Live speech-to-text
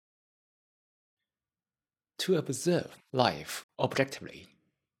to observe life objectively,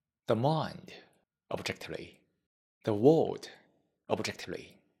 the mind objectively, the world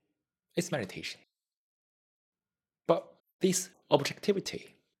objectively, is meditation. But this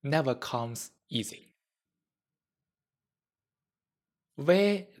objectivity never comes easy.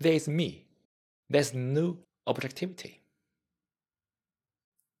 Where there is me, there's no objectivity.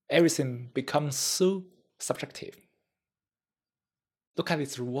 Everything becomes so subjective. Look at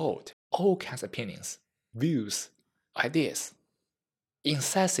this world, all kinds of opinions, views, ideas,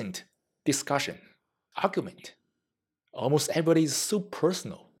 incessant discussion, argument. Almost everybody is so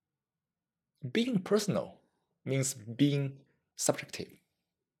personal. Being personal means being subjective.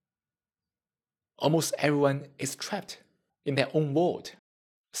 Almost everyone is trapped in their own world,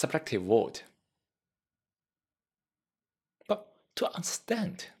 subjective world. But to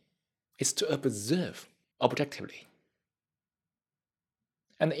understand is to observe objectively.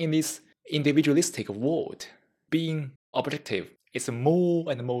 And in this individualistic world, being objective is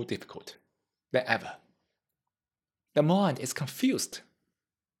more and more difficult than ever. The mind is confused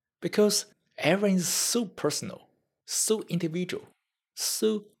because everything is so personal, so individual,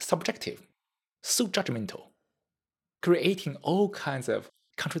 so subjective, so judgmental, creating all kinds of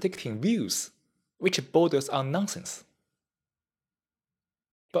contradicting views which borders on nonsense.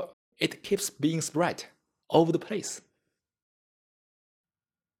 But it keeps being spread all over the place.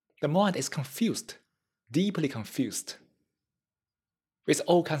 The mind is confused, deeply confused, with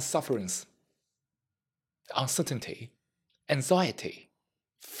all kinds of sufferings, uncertainty, anxiety,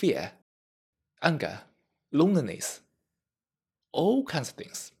 fear, anger, loneliness, all kinds of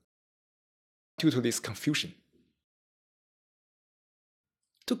things due to this confusion.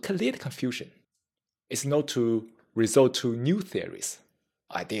 To clear the confusion is not to resort to new theories,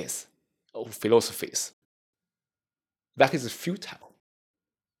 ideas, or philosophies. That is futile.